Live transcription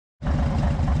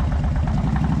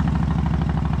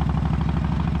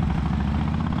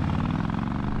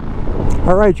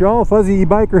Alright y'all, Fuzzy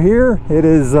Biker here. It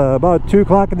is about 2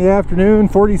 o'clock in the afternoon,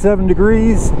 47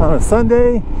 degrees on a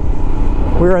Sunday.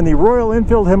 We're in the Royal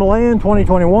Enfield Himalayan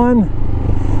 2021.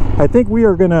 I think we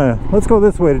are gonna, let's go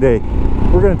this way today.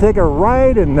 We're gonna take a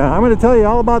ride and I'm gonna tell you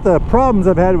all about the problems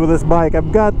I've had with this bike.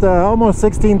 I've got almost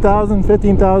 16,000,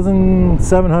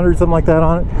 15,700, something like that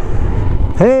on it.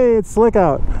 Hey, it's slick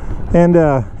out. And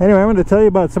anyway, I'm going to tell you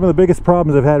about some of the biggest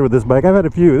problems I've had with this bike. I've had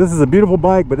a few. This is a beautiful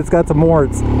bike, but it's got some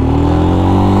warts.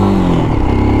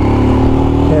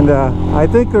 And I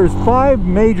think there's 5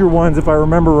 major ones if I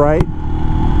remember right.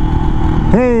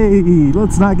 Hey,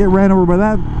 let's not get ran over by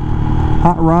that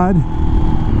hot rod.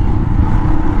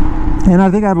 And I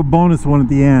think I have a bonus one at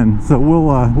the end, so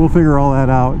we'll figure all that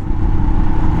out.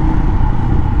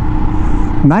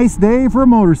 Nice day for a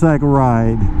motorcycle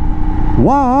ride.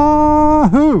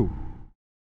 Wahoo!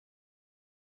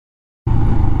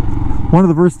 One of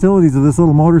the versatilities of this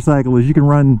little motorcycle is you can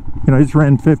run, you know, I just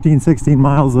ran 15, 16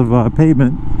 miles of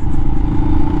pavement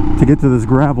to get to this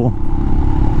gravel.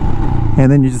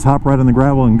 And then you just hop right on the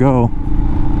gravel and go.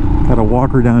 Got a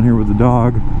walker down here with the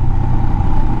dog.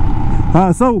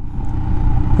 So,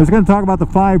 I was going to talk about the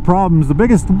 5 problems. The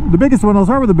biggest one, I'll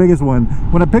start with the biggest one.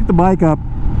 When I picked the bike up,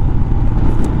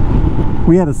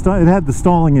 we had it had the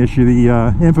stalling issue,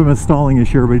 the infamous stalling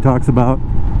issue everybody talks about.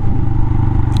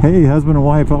 Hey, husband and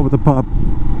wife out with a pup.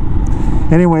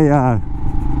 Anyway,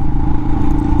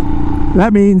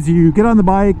 that means you get on the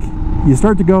bike, you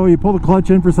start to go, you pull the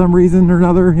clutch in for some reason or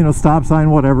another, you know, stop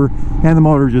sign, whatever, and the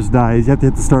motor just dies. You have to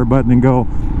hit the start button and go.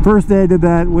 First day I did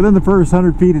that. Within the first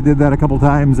 100 feet I did that a couple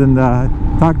times, and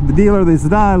talked to the dealer. They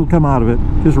said, it'll come out of it,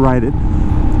 just ride it.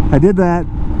 I did that,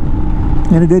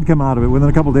 and it did come out of it. Within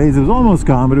a couple days it was almost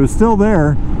gone, but it was still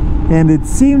there, and it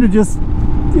seemed to just,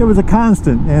 it was a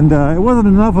constant, and it wasn't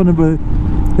enough of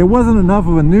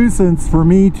a nuisance for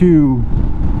me to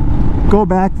go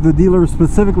back to the dealer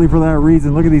specifically for that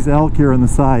reason. Look at these elk here on the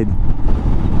side,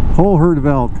 whole herd of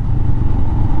elk.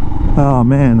 Oh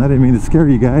man, I didn't mean to scare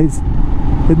you guys.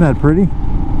 Isn't that pretty?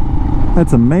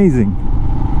 That's amazing.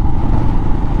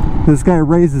 This guy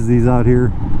raises these out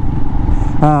here.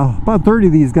 About 30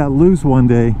 of these got loose one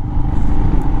day,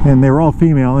 and they were all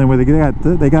female. Anyway, they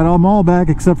got them all back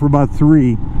except for about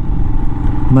 3.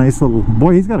 Nice little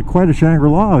boy. He's got quite a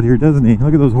Shangri-La out here, doesn't he?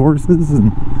 Look at those horses.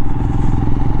 And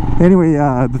anyway,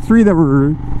 the 3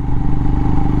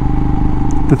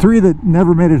 that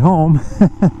never made it home.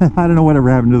 I don't know whatever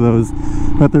happened to those,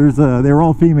 but they were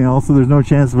all female, so there's no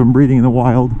chance of them breeding in the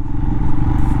wild.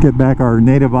 Get back our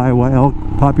native Iowa elk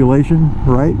population,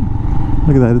 right?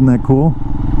 Look at that, isn't that cool?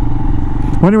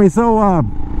 Well, anyway, so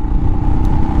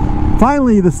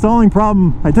finally the stalling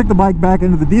problem, I took the bike back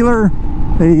into the dealer.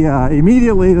 They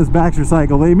immediately, this Baxter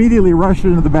cycle, they immediately rushed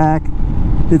into the back,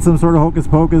 did some sort of hocus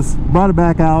pocus, brought it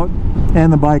back out,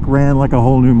 and the bike ran like a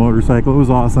whole new motorcycle. It was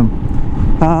awesome.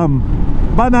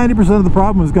 About 90% of the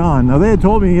problem was gone. Now, they had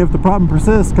told me if the problem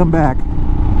persists, come back.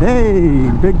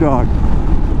 Hey, big dog.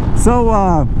 So,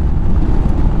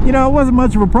 you know, it wasn't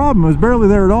much of a problem. It was barely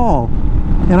there at all.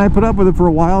 And I put up with it for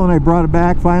a while, and I brought it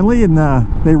back finally, and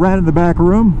they ran in the back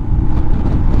room.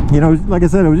 You know, like I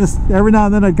said, it was just every now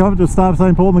and then I'd come to a stop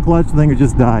sign, pull in the clutch, the thing would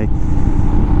just die.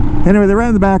 Anyway, they ran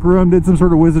in the back room, did some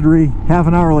sort of wizardry. Half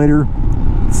an hour later,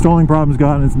 the stalling problem's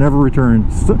gone, and it's never returned.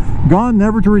 Gone,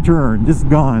 never to return, just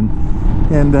gone.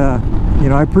 And you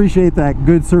know, I appreciate that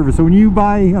good service. So when you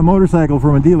buy a motorcycle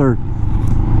from a dealer,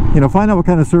 you know, find out what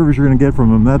kind of service you're going to get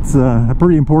from them. That's a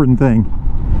pretty important thing.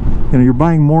 You know, you're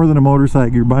buying more than a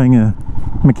motorcycle. You're buying a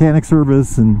mechanic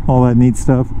service and all that neat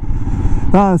stuff.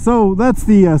 So that's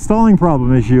the stalling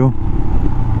problem issue.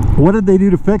 What did they do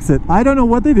to fix it? I don't know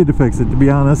what they did to fix it, to be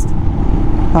honest.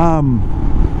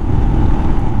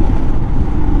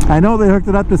 I know they hooked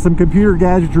it up to some computer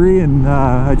gadgetry and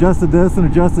adjusted this and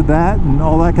adjusted that and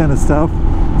all that kind of stuff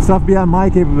beyond my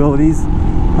capabilities.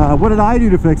 What did I do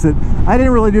to fix it? I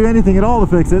didn't really do anything at all to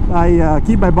fix it. I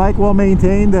keep my bike well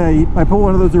maintained. I put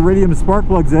one of those iridium spark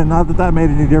plugs in. Not that that made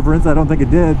any difference. I don't think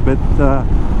it did, but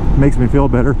it makes me feel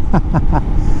better.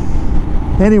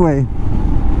 Anyway,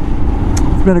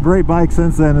 it's been a great bike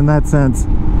since then in that sense.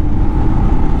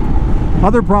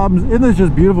 Other problems, isn't this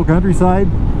just beautiful countryside?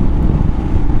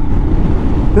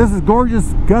 This is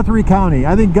gorgeous Guthrie County.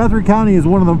 I think Guthrie County is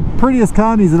one of the prettiest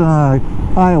counties in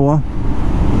Iowa.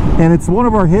 And it's one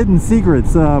of our hidden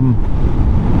secrets. You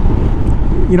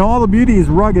know, all the beauty is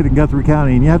rugged in Guthrie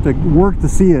County, and you have to work to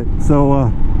see it.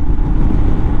 So,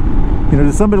 you know,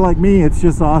 to somebody like me, it's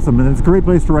just awesome, and it's a great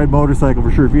place to ride motorcycle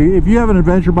for sure. If you have an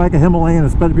adventure bike, a Himalayan,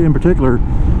 especially in particular,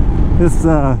 this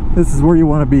is where you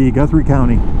want to be, Guthrie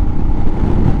County.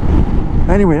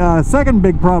 Anyway, second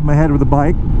big problem I had with the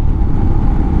bike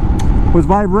was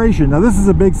vibration. Now this is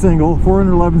a big single,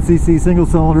 411cc single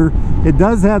cylinder. It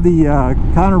does have the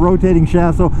counter rotating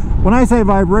shaft. So when I say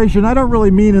vibration, I don't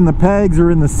really mean in the pegs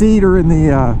or in the seat or in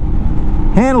the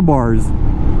handlebars.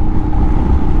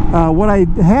 What I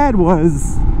had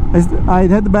was, I'd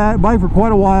had the bike for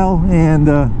quite a while, and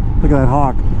look at that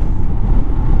hawk.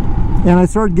 And I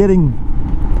started getting,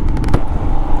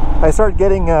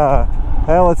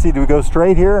 well, let's see, do we go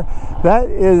straight here? That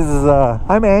is,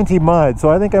 I'm anti-mud, so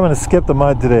I think I'm going to skip the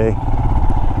mud today.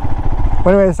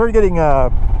 But anyway, I started getting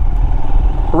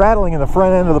rattling in the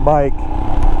front end of the bike,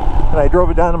 and I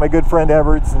drove it down to my good friend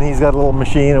Everett's, and he's got a little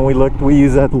machine, and we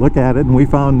used that to look at it, and we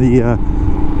found the,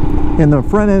 in the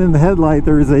front end in the headlight,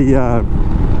 there's a, I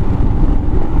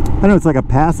don't know, it's like a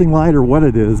passing light or what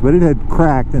it is, but it had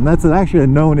cracked, and that's actually a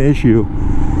known issue.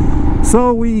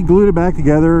 So we glued it back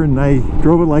together, and I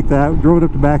drove it like that, drove it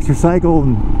up to Baxter Cycle,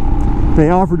 and they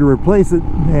offered to replace it,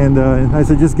 and I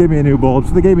said, just give me a new bulb.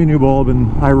 So they gave me a new bulb,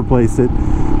 and I replaced it.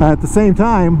 At the same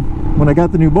time, when I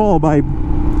got the new bulb, I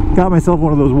got myself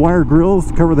one of those wire grills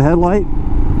to cover the headlight,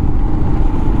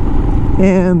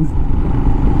 and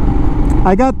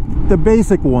I got the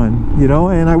basic one, you know,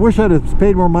 and I wish I'd have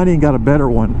paid more money and got a better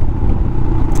one.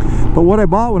 But what I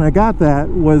bought when I got that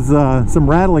was some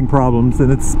rattling problems, and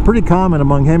it's pretty common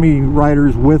among Hemi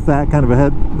riders with that kind of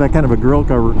a grill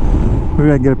cover. Maybe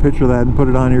I can get a picture of that and put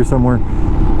it on here somewhere.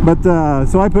 But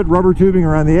so I put rubber tubing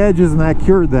around the edges, and that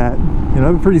cured that. You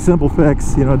know, a pretty simple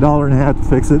fix. You know, $1.50 to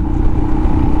fix it,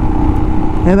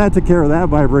 and that took care of that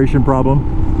vibration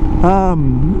problem.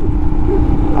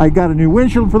 I got a new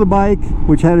windshield for the bike,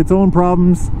 which had its own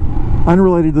problems,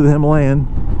 unrelated to the Himalayan.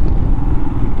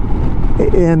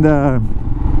 And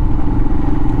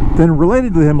then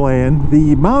related to the Himalayan,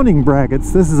 the mounting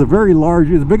brackets. This is a very large,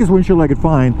 it's the biggest windshield I could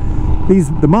find.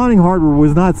 The mounting hardware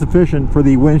was not sufficient for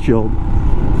the windshield,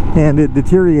 and it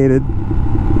deteriorated,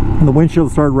 and the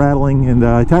windshield started rattling, and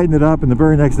I tightened it up, and the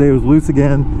very next day it was loose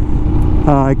again.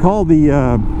 I called the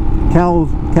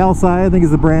Calci, I think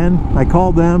is the brand. I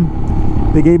called them.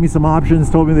 They gave me some options,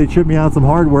 told me they'd ship me out some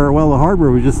hardware. Well, the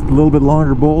hardware was just a little bit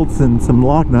longer bolts and some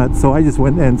lock nuts, so I just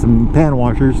went, and some pan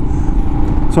washers.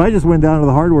 So I just went down to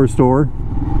the hardware store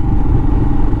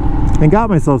and got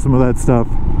myself some of that stuff.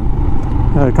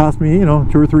 It cost me, you know,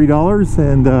 $2 or $3,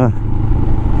 and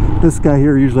this guy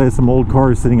here usually has some old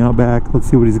cars sitting out back. Let's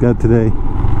see what he's got today.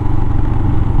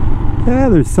 Yeah,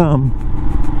 there's some.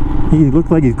 He looked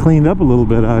like he's cleaned up a little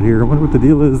bit out here. I wonder what the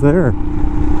deal is there.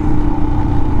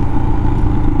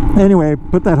 Anyway,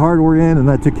 put that hardware in, and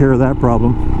that took care of that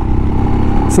problem.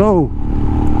 So,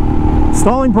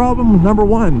 stalling problem number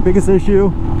one, biggest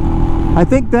issue. I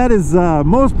think that is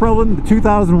most prevalent in the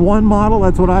 2001 model.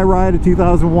 That's what I ride, a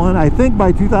 2001. I think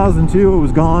by 2002 it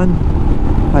was gone.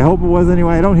 I hope it was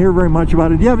anyway. I don't hear very much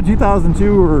about it. If you have a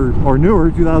 2002 or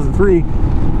newer, 2003,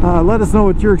 let us know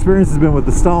what your experience has been with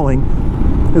the stalling.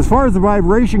 As far as the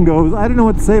vibration goes, I don't know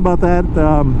what to say about that.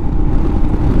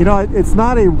 You know, it's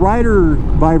not a rider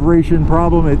vibration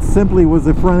problem. It simply was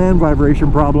a front end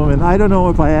vibration problem, and I don't know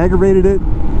if I aggravated it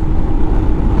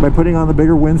by putting on the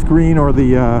bigger windscreen or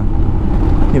the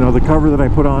you know, the cover that I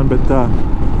put on, but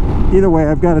either way,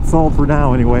 I've got it solved for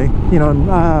now anyway. You know,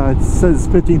 it says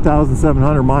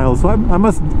 15,700 miles, so I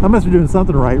must be doing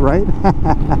something right?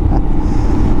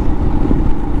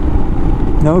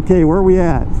 Okay, where are we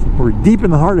at? We're deep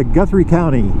in the heart of Guthrie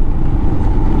County.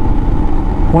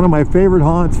 One of my favorite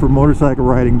haunts for motorcycle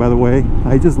riding, by the way.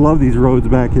 I just love these roads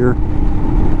back here.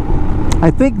 I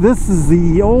think this is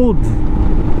the old,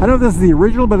 I don't know if this is the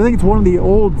original, but I think it's one of the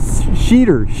old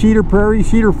Sheeter Prairie,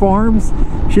 Sheeter Farms.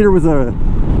 Sheeter was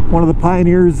one of the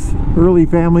pioneers, early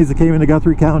families that came into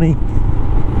Guthrie County.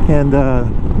 And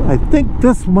I think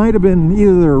this might have been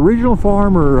either their original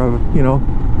farm or, you know,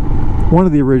 one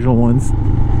of the original ones.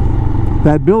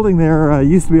 That building there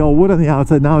used to be all wood on the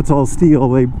outside. Now it's all steel.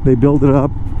 They build it up.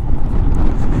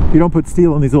 You don't put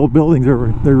steel in these old buildings.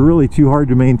 They're really too hard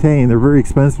to maintain. They're very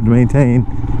expensive to maintain.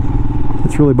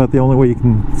 It's really about the only way you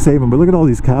can save them. But look at all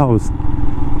these cows.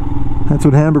 That's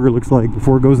what hamburger looks like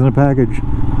before it goes in a package.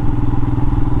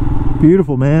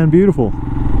 Beautiful, man, beautiful.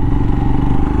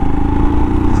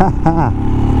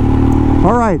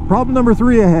 All right, problem number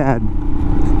 3 I had.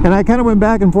 And I kind of went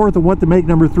back and forth on what to make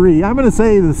number 3. I'm going to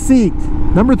say the seat.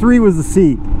 Number 3 was the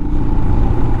seat.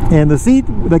 And the seat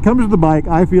that comes with the bike,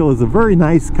 I feel, is a very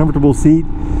nice, comfortable seat.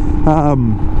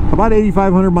 About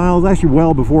 8,500 miles, actually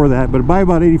well before that, but by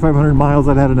about 8,500 miles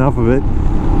I'd had enough of it.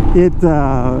 It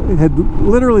had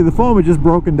literally, the foam had just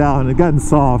broken down. It had gotten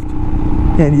soft.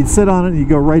 And you'd sit on it and you'd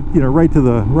go right, you know, right to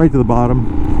the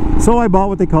bottom. So I bought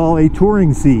what they call a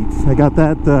touring seat. I got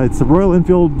that, it's a Royal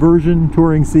Enfield version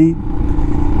touring seat.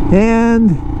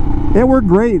 and it worked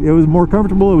great. It was more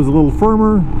comfortable, it was a little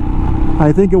firmer.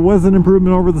 I think it was an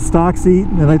improvement over the stock seat,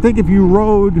 and I think if you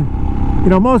rode, you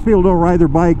know, most people don't ride their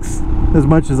bikes as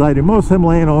much as I do. Most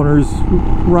Himalayan owners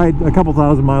ride a couple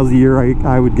thousand miles a year,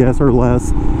 I would guess, or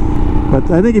less. But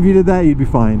I think if you did that, you'd be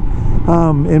fine.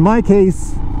 In my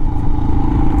case,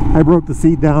 I broke the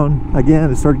seat down again.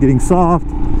 It started getting soft,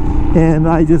 and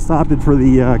I just opted for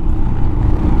the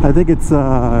I think it's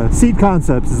Seat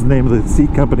Concepts is the name of the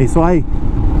seat company. So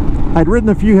I'd ridden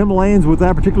a few Himalayans with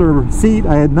that particular seat.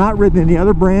 I had not ridden any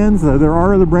other brands. There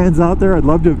are other brands out there. I'd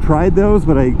love to have tried those,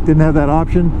 but I didn't have that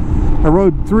option. I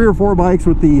rode 3 or 4 bikes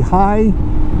with the high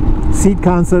Seat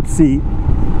Concept seat,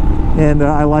 and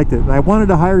I liked it. And I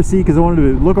wanted a higher seat because I wanted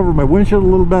to look over my windshield a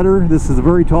little better. This is a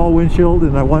very tall windshield,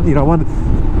 and I wanted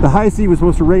the high seat was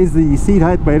supposed to raise the seat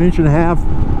height by 1.5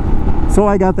 inches. So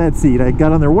I got that seat. I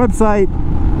got on their website.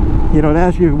 You know, it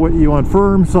asks you what you want: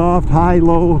 firm, soft, high,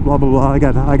 low, blah blah blah.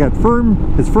 I got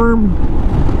firm. It's firm.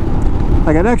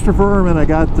 I got extra firm, and I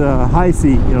got high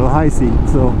seat. You know, the high seat.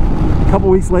 So a couple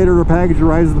weeks later, a package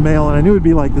arrives in the mail, and I knew it'd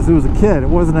be like this. It was a kit. It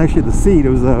wasn't actually the seat. It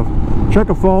was a chunk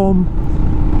of foam,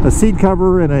 a seat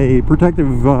cover, and a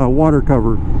protective water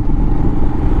cover,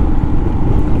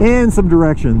 and some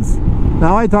directions.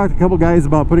 Now, I talked to a couple guys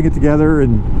about putting it together,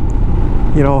 and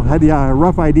you know, had the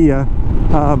rough idea.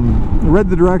 Read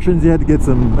the directions. You had to get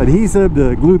some adhesive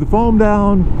to glue the foam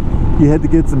down. You had to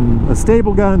get a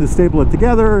staple gun to staple it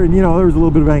together, and you know, there was a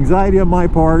little bit of anxiety on my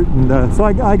part, and so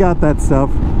I got that stuff.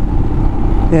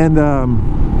 And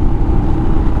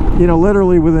you know,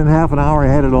 literally within half an hour I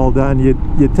had it all done.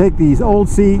 You take the old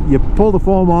seat, you pull the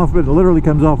foam off of it, it literally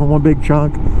comes off in one big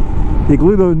chunk. You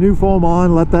glue the new foam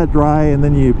on, let that dry, and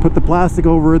then you put the plastic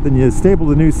over it, then you staple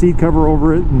the new seat cover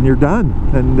over it, and you're done.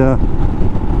 And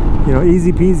you know,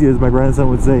 easy peasy, as my grandson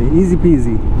would say, easy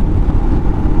peasy.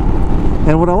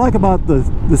 And what I like about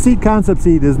the Seat Concept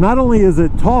seat is not only is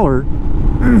it taller,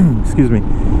 excuse me,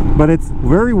 but it's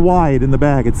very wide in the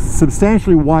back. It's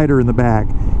substantially wider in the back,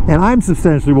 and I'm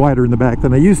substantially wider in the back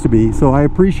than I used to be, so I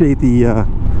appreciate the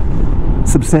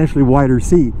substantially wider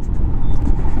seat.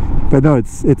 But no,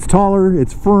 it's taller,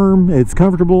 it's firm, it's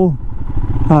comfortable.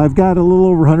 I've got a little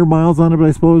over 100 miles on it, I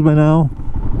suppose, by now.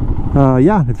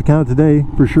 Yeah, if you count it today,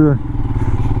 for sure.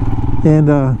 And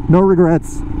no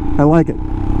regrets. I like it.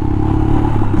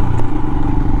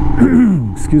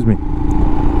 Excuse me.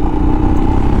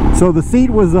 So the seat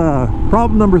was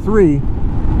problem number 3.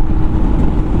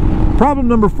 Problem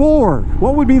number 4.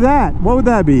 What would be that? What would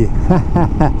that be?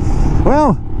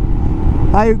 Well,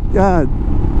 I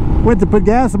went to put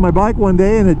gas in my bike one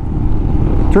day, and it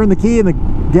turned the key, and the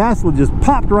gas lid just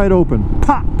popped right open.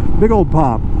 Pop! Big old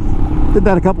pop. Did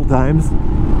that a couple times,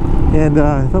 and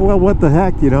I thought, well, what the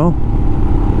heck, you know.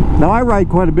 Now, I ride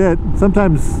quite a bit,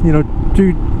 sometimes, you know,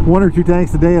 1 or 2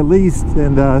 tanks a day at least,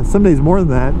 and some days more than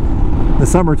that, in the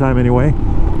summertime anyway.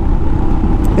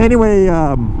 Anyway,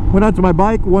 went out to my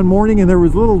bike one morning, and there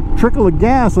was a little trickle of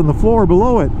gas on the floor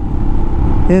below it,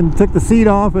 and took the seat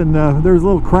off, and there was a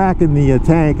little crack in the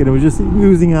tank, and it was just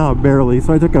oozing out barely.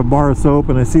 So I took a bar of soap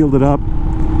and I sealed it up,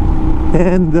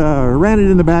 and ran it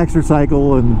in the Baxter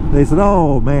cycle, and they said,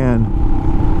 oh man,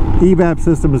 evap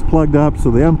system is plugged up. So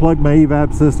they unplugged my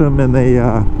evap system, and they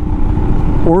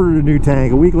ordered a new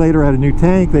tank. A week later I had a new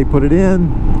tank. They put it in.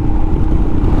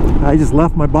 I just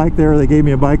left my bike there. They gave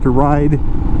me a bike to ride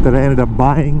that I ended up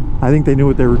buying. I think they knew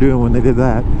what they were doing when they did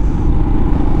that.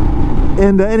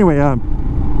 And anyway,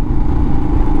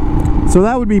 so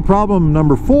that would be problem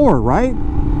number 4, right?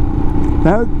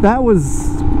 That was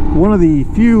one of the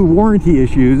few warranty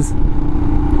issues.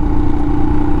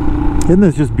 Isn't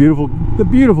this just beautiful? The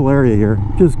beautiful area here,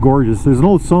 just gorgeous. There's an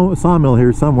old sawmill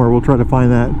here somewhere. We'll try to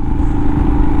find that.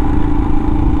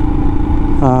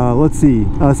 Let's see.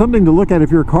 Something to look at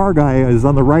if you're a car guy is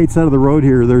on the right side of the road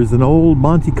here. There's an old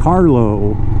Monte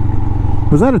Carlo.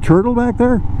 Was that a turtle back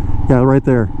there? Yeah, right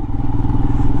there.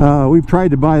 We've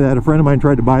tried to buy that. A friend of mine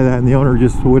tried to buy that, and the owner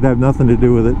just would have nothing to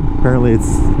do with it. Apparently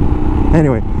it's...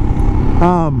 Anyway.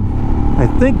 I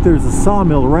think there's a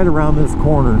sawmill right around this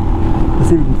corner. Let's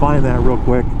see if we can find that real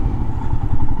quick.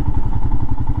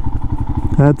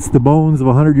 That's the bones of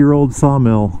a 100-year-old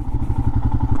sawmill.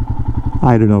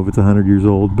 I don't know if it's 100 years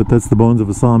old, but that's the bones of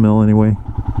a sawmill anyway.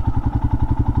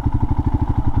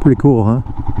 Pretty cool, huh?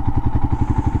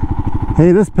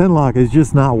 Hey, this pin lock is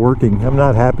just not working. I'm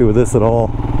not happy with this at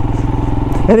all.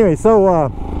 Anyway,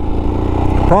 so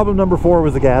problem number 4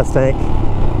 was the gas tank.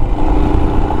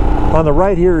 On the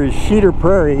right here is Sheeter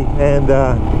Prairie, and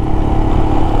a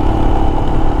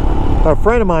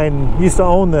friend of mine used to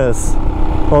own this.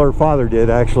 Well, her father did,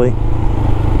 actually.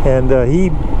 And he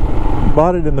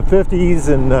Bought it in the 50s,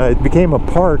 and it became a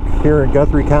park here in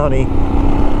Guthrie County.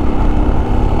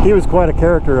 He was quite a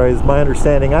character, is my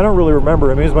understanding. I don't really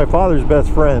remember him. He was my father's best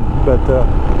friend, but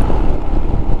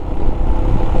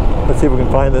let's see if we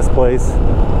can find this place.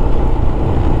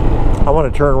 I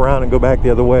want to turn around and go back the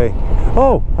other way.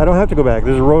 Oh, I don't have to go back.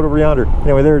 There's a road over yonder.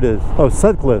 Anyway, there it is. Oh,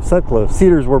 Sutcliffe.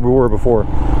 Cedars where we were before.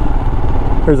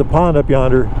 There's a pond up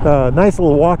yonder. Nice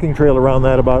little walking trail around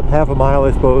that, about half a mile,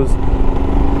 I suppose.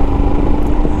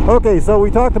 Okay, so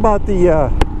we talked about the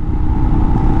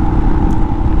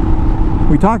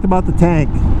tank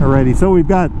already. So we've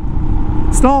got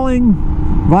stalling,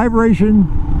 vibration,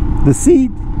 the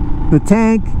seat, the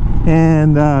tank,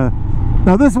 and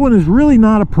now this one is really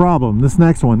not a problem. This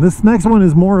next one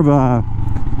is more of a,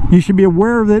 you should be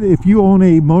aware of it if you own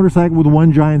a motorcycle with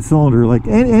one giant cylinder, like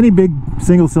any big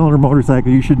single cylinder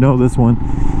motorcycle. You should know this one.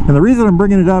 And the reason I'm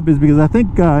bringing it up is because I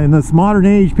think in this modern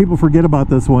age people forget about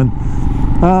this one.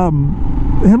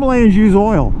 Himalayans use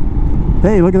oil.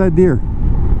 Hey, look at that deer.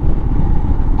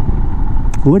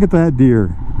 Look at that deer.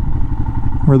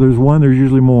 Where there's one, there's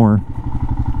usually more.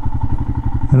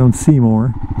 I don't see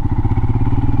more.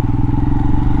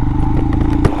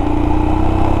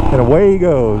 And away he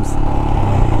goes.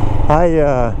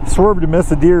 I swerved to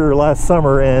miss a deer last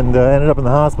summer and ended up in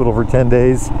the hospital for 10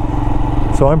 days.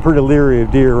 So I'm pretty leery of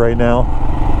deer right now.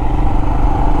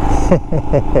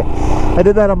 I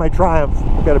did that on my Triumph.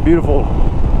 I've got a beautiful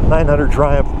 900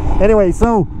 Triumph. Anyway,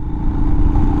 so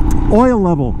oil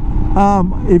level.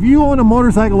 If you own a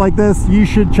motorcycle like this, you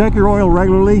should check your oil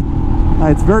regularly.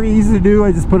 It's very easy to do.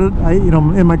 I just put it,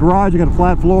 in my garage. I got a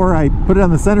flat floor. I put it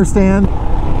on the center stand.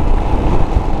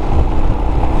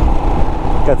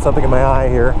 Got something in my eye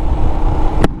here.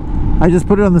 I just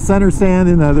put it on the center stand,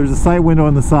 and there's a sight window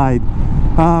on the side.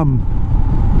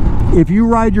 If you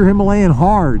ride your Himalayan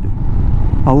hard,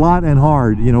 a lot and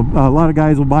hard, a lot of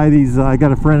guys will buy these. I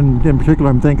got a friend in particular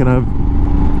I'm thinking of,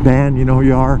 Dan, you know who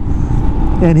you are,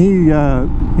 and he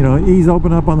he's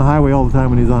open up on the highway all the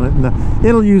time when he's on it, and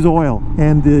it'll use oil,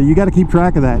 and you got to keep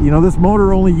track of that. This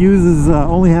motor only uses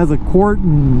only has 1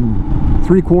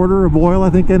 3/4 quarts of oil,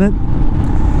 I think, in it.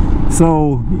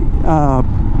 So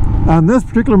on this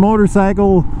particular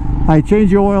motorcycle, I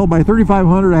change the oil by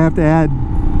 3,500. I have to add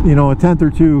a tenth or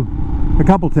two, a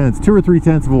couple tenths, 2 or 3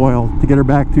 tenths of oil to get her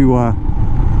back to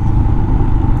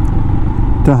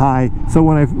high. So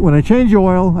when I change the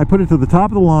oil, I put it to the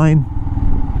top of the line,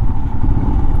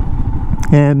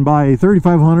 and by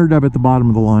 3,500 I'm at the bottom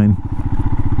of the line.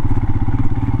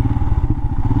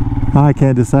 I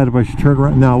can't decide if I should turn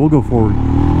around. No, we'll go forward.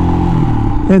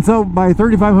 And so by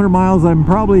 3,500 miles, I'm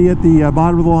probably at the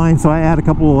bottom of the line. So I add a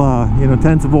couple,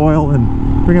 tenths of oil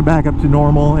and bring it back up to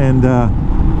normal, and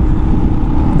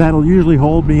that'll usually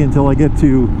hold me until I get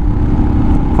to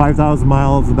 5,000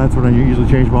 miles, and that's when I usually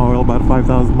change my oil, about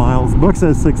 5,000 miles. The book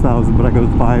says 6,000, but I go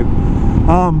with 5.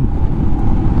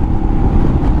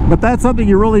 But that's something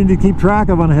you really need to keep track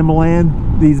of on a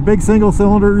Himalayan. These big single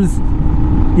cylinders,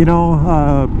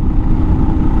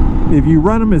 if you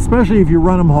run them, especially if you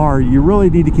run them hard, you really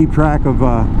need to keep track of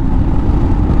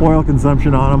oil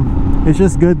consumption on them. It's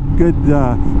just good,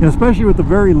 especially with the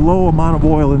very low amount of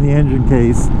oil in the engine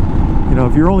case.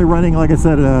 If you're only running, like I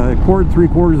said, 1 3/4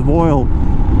 quarts of oil,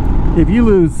 if you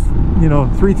lose,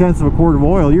 3/10 of a quart of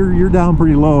oil, you're down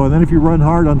pretty low. And then if you run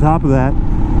hard on top of that,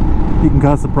 you can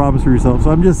cause some problems for yourself.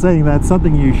 So I'm just saying that's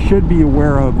something you should be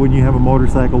aware of when you have a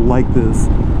motorcycle like this.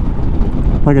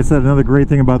 Like I said, another great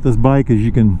thing about this bike is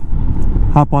you can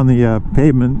hop on the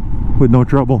pavement with no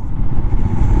trouble.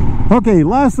 Okay,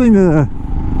 last thing to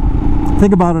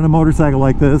think about on a motorcycle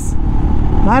like this.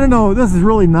 I don't know, this is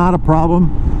really not a problem.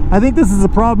 I think this is a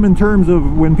problem in terms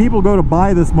of when people go to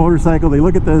buy this motorcycle, they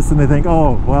look at this and they think,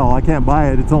 oh, well, I can't buy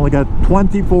it. It's only got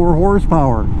 24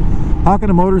 horsepower. How can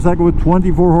a motorcycle with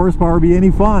 24 horsepower be any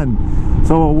fun?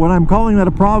 So when I'm calling that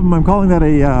a problem, I'm calling that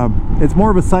it's more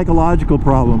of a psychological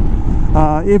problem.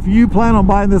 If you plan on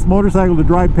buying this motorcycle to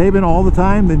drive pavement all the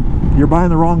time, then you're buying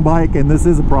the wrong bike, and this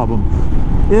is a problem.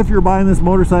 If you're buying this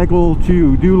motorcycle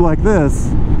to do like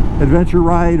this, adventure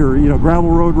ride, or gravel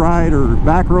road ride, or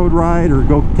back road ride, or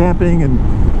go camping and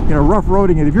rough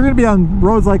roading it, if you're going to be on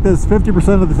roads like this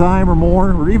 50% of the time or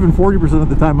more, or even 40% of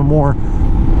the time or more,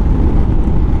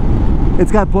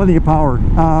 it's got plenty of power.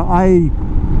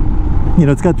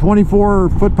 It's got 24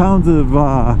 foot-pounds of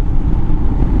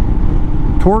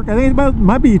torque. I think it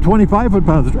might be 25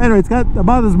 foot-pounds. Anyway, it's got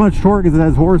about as much torque as it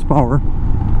has horsepower.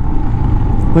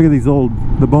 Look at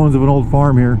the bones of an old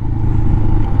farm here.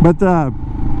 But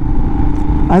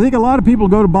I think a lot of people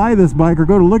go to buy this bike or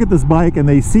go to look at this bike, and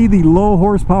they see the low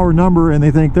horsepower number and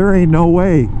they think there ain't no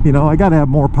way, I got to have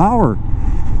more power.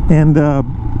 And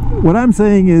what I'm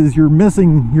saying is you're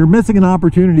missing an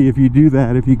opportunity if you do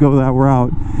that, if you go that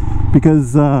route,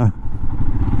 because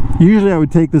usually I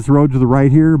would take this road to the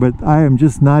right here, but I am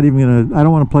just not even gonna, I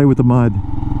don't want to play with the mud,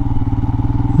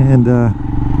 and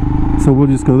so we'll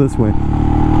just go this way.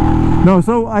 No,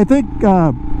 so I think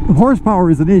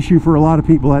horsepower is an issue for a lot of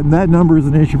people, and that number is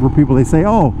an issue for people. They say,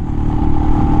 oh,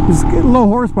 it's low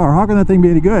horsepower, how can that thing be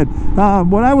any good?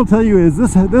 What I will tell you is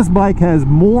this bike has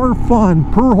more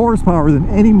fun per horsepower than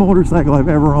any motorcycle I've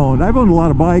ever owned. I've owned a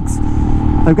lot of bikes.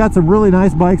 I've got some really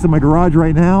nice bikes in my garage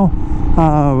right now.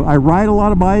 I ride a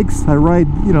lot of bikes. I ride,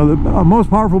 you know, the most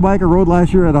powerful bike I rode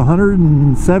last year at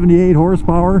 178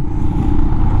 horsepower.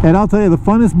 And I'll tell you, the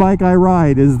funnest bike I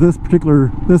ride is this,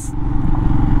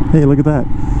 hey, look at that.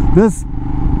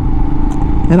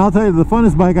 And I'll tell you, the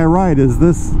funnest bike I ride is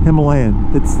this Himalayan.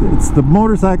 It's the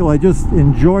motorcycle I just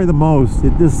enjoy the most.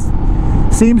 It just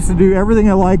seems to do everything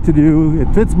I like to do.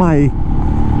 It fits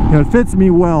it fits me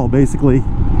well, basically.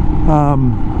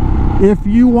 If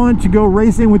you want to go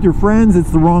racing with your friends,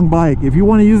 it's the wrong bike. If you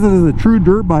want to use it as a true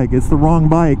dirt bike, it's the wrong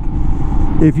bike.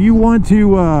 If you want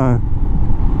to,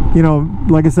 you know,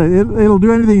 like I said, it'll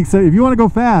do anything except, if you want to go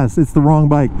fast, it's the wrong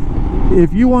bike.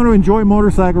 If you want to enjoy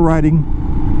motorcycle riding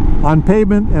on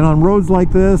pavement and on roads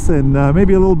like this, and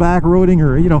maybe a little back roading,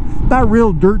 or, you know, not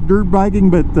real dirt biking,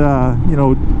 but you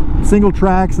know, single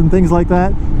tracks and things like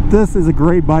that, this is a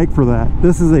great bike for that.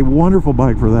 This is a wonderful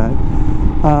bike for that.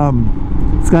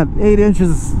 It's got 8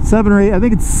 inches, 7 or 8, I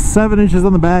think it's 7 inches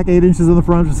on the back, 8 inches on the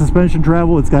front for suspension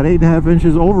travel. It's got 8.5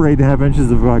 inches, over 8.5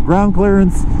 inches of ground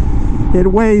clearance. It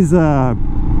weighs, I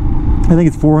think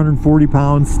it's 440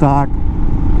 pounds stock.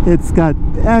 It's got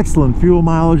excellent fuel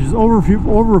mileage. It's over a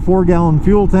 4-gallon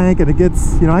fuel tank, and it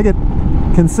gets, you know, I get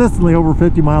consistently over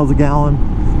 50 miles a gallon.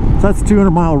 So that's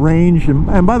 200-mile range.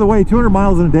 And by the way, 200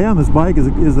 miles in a day on this bike is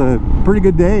a pretty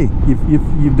good day.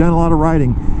 You've done a lot of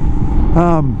riding.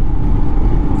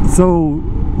 So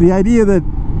the idea that,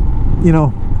 you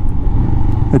know,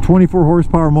 a 24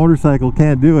 horsepower motorcycle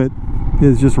can't do it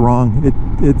is just wrong.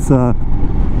 It's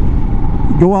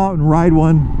go out and ride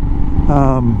one.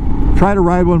 Try to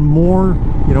ride one more,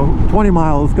 you know, 20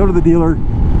 miles, go to the dealer,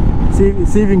 see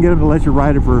if you can get them to let you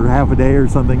ride it for half a day or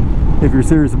something, if you're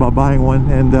serious about buying one.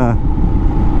 And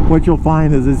what you'll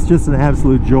find is it's just an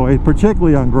absolute joy,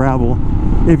 particularly on gravel.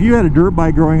 If you had a dirt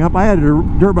bike growing up, I had a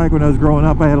dirt bike when I was growing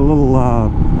up. I had a little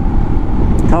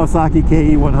Kawasaki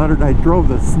KE100. I drove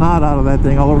the snot out of that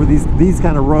thing all over these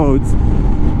kind of roads,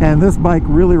 and this bike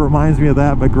really reminds me of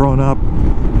that, but growing up.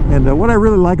 And what I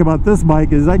really like about this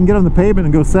bike is I can get on the pavement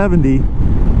and go 70,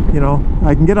 you know.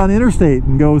 I can get on interstate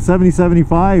and go 70,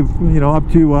 75, you know,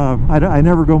 up to, I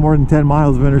never go more than 10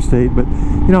 miles of interstate, but,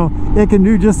 you know, it can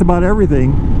do just about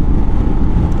everything,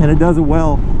 and it does it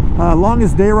well.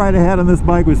 Longest day ride I had on this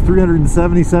bike was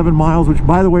 377 miles, which,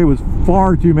 by the way, was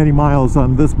far too many miles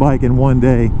on this bike in one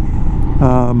day.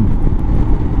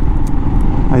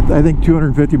 I think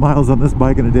 250 miles on this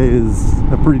bike in a day is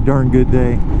a pretty darn good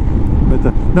day.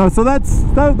 But no, so those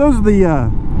are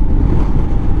the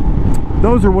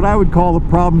those are what I would call the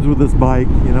problems with this bike,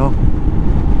 you know.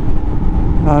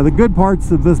 The good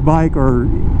parts of this bike are,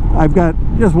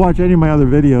 just watch any of my other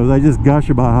videos. I just gush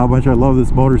about how much I love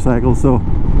this motorcycle. So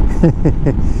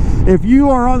if you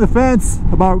are on the fence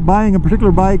about buying a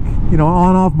particular bike, you know,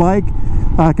 on-off bike,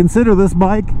 consider this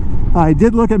bike. I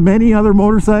did look at many other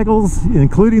motorcycles,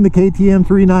 including the KTM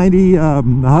 390, the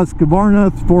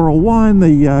Husqvarna 401,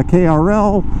 the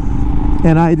KRL,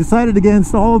 and I decided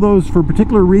against all of those for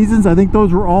particular reasons. I think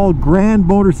those were all grand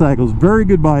motorcycles, very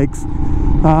good bikes.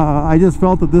 I just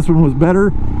felt that this one was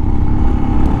better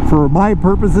for my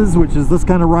purposes, which is this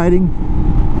kind of riding.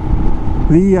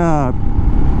 The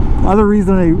other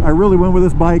reason I really went with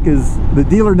this bike is the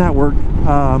dealer network.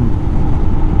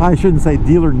 I shouldn't say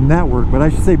dealer network, but I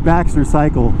should say Baxter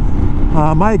Cycle.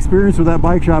 My experience with that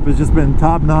bike shop has just been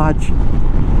top-notch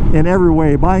in every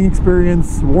way. Buying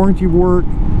experience, warranty work,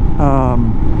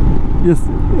 just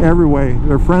every way.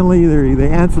 They're friendly, they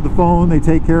answer the phone, they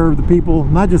take care of the people,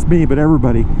 not just me, but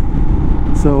everybody.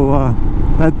 So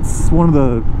that's one of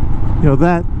the, you know,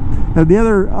 that. And the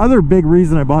other big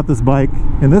reason I bought this bike,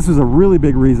 and this was a really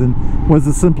big reason, was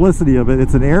the simplicity of it.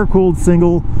 It's an air-cooled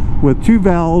single with 2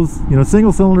 valves, you know,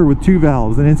 single cylinder with 2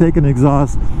 valves, an intake and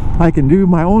exhaust. I can do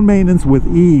my own maintenance with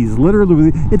ease.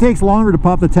 Literally, it takes longer to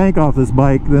pop the tank off this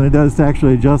bike than it does to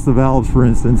actually adjust the valves, for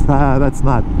instance. That's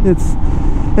not, it's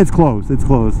close. It's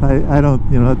close. I don't,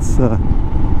 you know, it's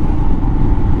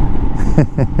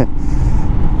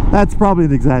that's probably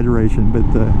an exaggeration, but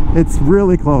it's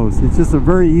really close. It's just a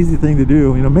very easy thing to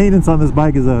do. You know, maintenance on this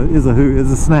bike is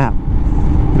a snap.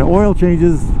 You know, oil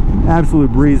changes,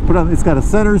 absolute breeze. It's got a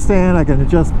center stand. I can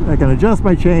adjust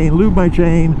my chain, lube my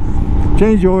chain,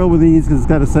 change the oil with ease because it's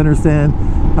got a center stand.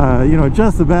 You know,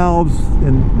 adjust the valves,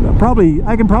 and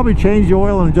I can probably change the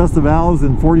oil and adjust the valves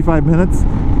in 45 minutes.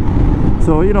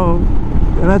 So, you know,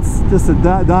 and that's just a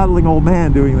dawdling old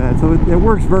man doing that. So it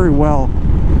works very well.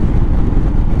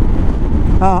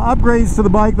 Upgrades to the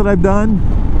bike that I've done,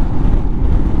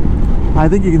 I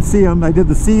think you can see them. I did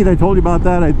the seat, I told you about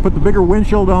that. I put the bigger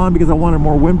windshield on because I wanted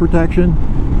more wind protection.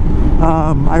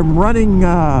 I'm running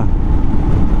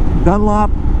Dunlop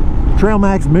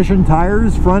Trailmax Mission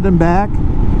tires, front and back.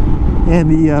 And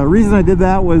the reason I did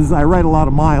that was I ride a lot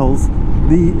of miles.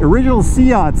 The original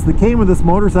Seats that came with this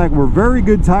motorcycle were very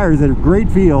good tires. They had a great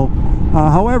feel.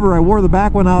 However, I wore the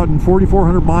back one out in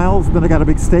 4,400 miles. Then I got a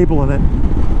big staple in it.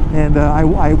 And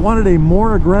I wanted a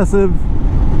more aggressive,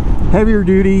 heavier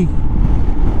duty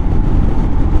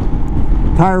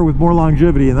tire with more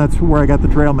longevity, and that's where I got the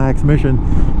Trailmax Mission.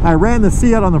 I ran the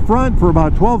Seat on the front for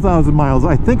about 12,000 miles.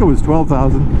 I think it was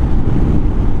 12,000.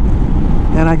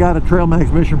 And I got a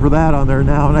Trailmax Mission for that on there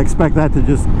now, and I expect that to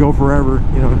just go forever,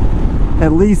 you know,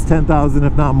 at least 10,000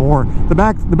 if not more. The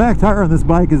back tire on this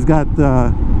bike has got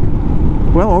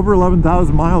well over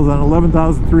 11,000 miles on it,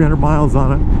 11,300 miles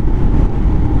on it.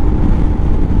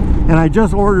 And I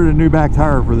just ordered a new back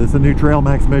tire for this, a new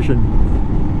Trailmax Mission.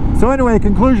 So anyway,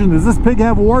 conclusion, does this pig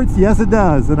have warts? Yes, it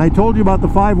does. And I told you about the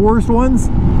 5 worst ones.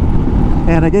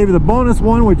 And I gave you the bonus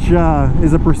one, which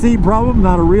is a perceived problem,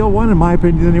 not a real one, in my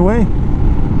opinion anyway.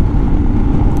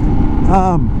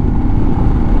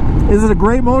 Is it a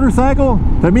great motorcycle?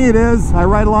 To me it is. I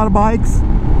ride a lot of bikes.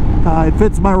 It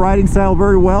fits my riding style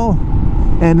very well.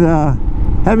 And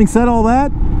having said all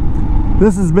that,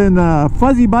 this has been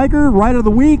Fuzzy Biker Ride of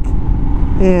the Week.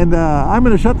 And I'm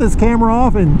going to shut this camera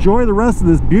off and enjoy the rest of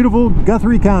this beautiful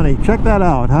Guthrie County. Check that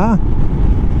out, huh?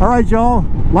 All right, y'all.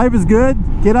 Life is good.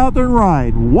 Get out there and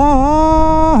ride.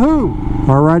 Wahoo!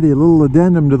 Alrighty, a little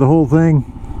addendum to the whole thing.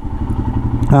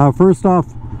 First off,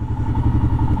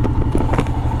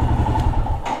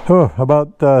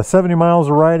 about 70 miles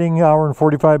of riding, hour and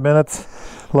 45 minutes.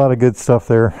 A lot of good stuff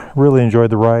there. Really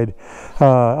enjoyed the ride.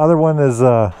 Other one is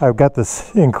I've got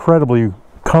this incredibly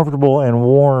comfortable and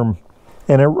warm,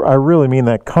 and I really mean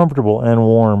that, comfortable and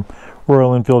warm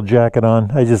Royal Enfield jacket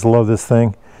on. I just love this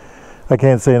thing. I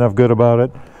can't say enough good about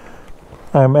it.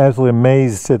 I'm absolutely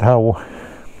amazed at how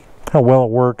well it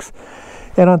works.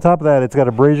 And on top of that, it's got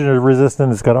abrasion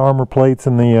resistant. It's got armor plates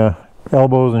in the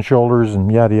elbows and shoulders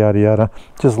and yada yada yada.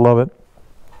 Just love it.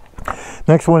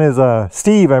 Next one is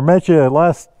Steve. I met you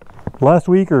last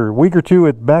week or week or two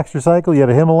at Baxter Cycle. You had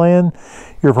a Himalayan.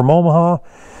 You're from Omaha.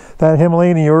 That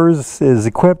Himalayan of yours is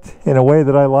equipped in a way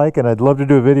that I like, and I'd love to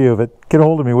do a video of it. Get a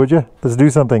hold of me, would you? Let's do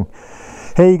something.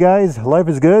 Hey, you guys, life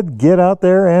is good. Get out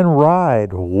there and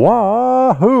ride.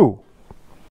 Wahoo!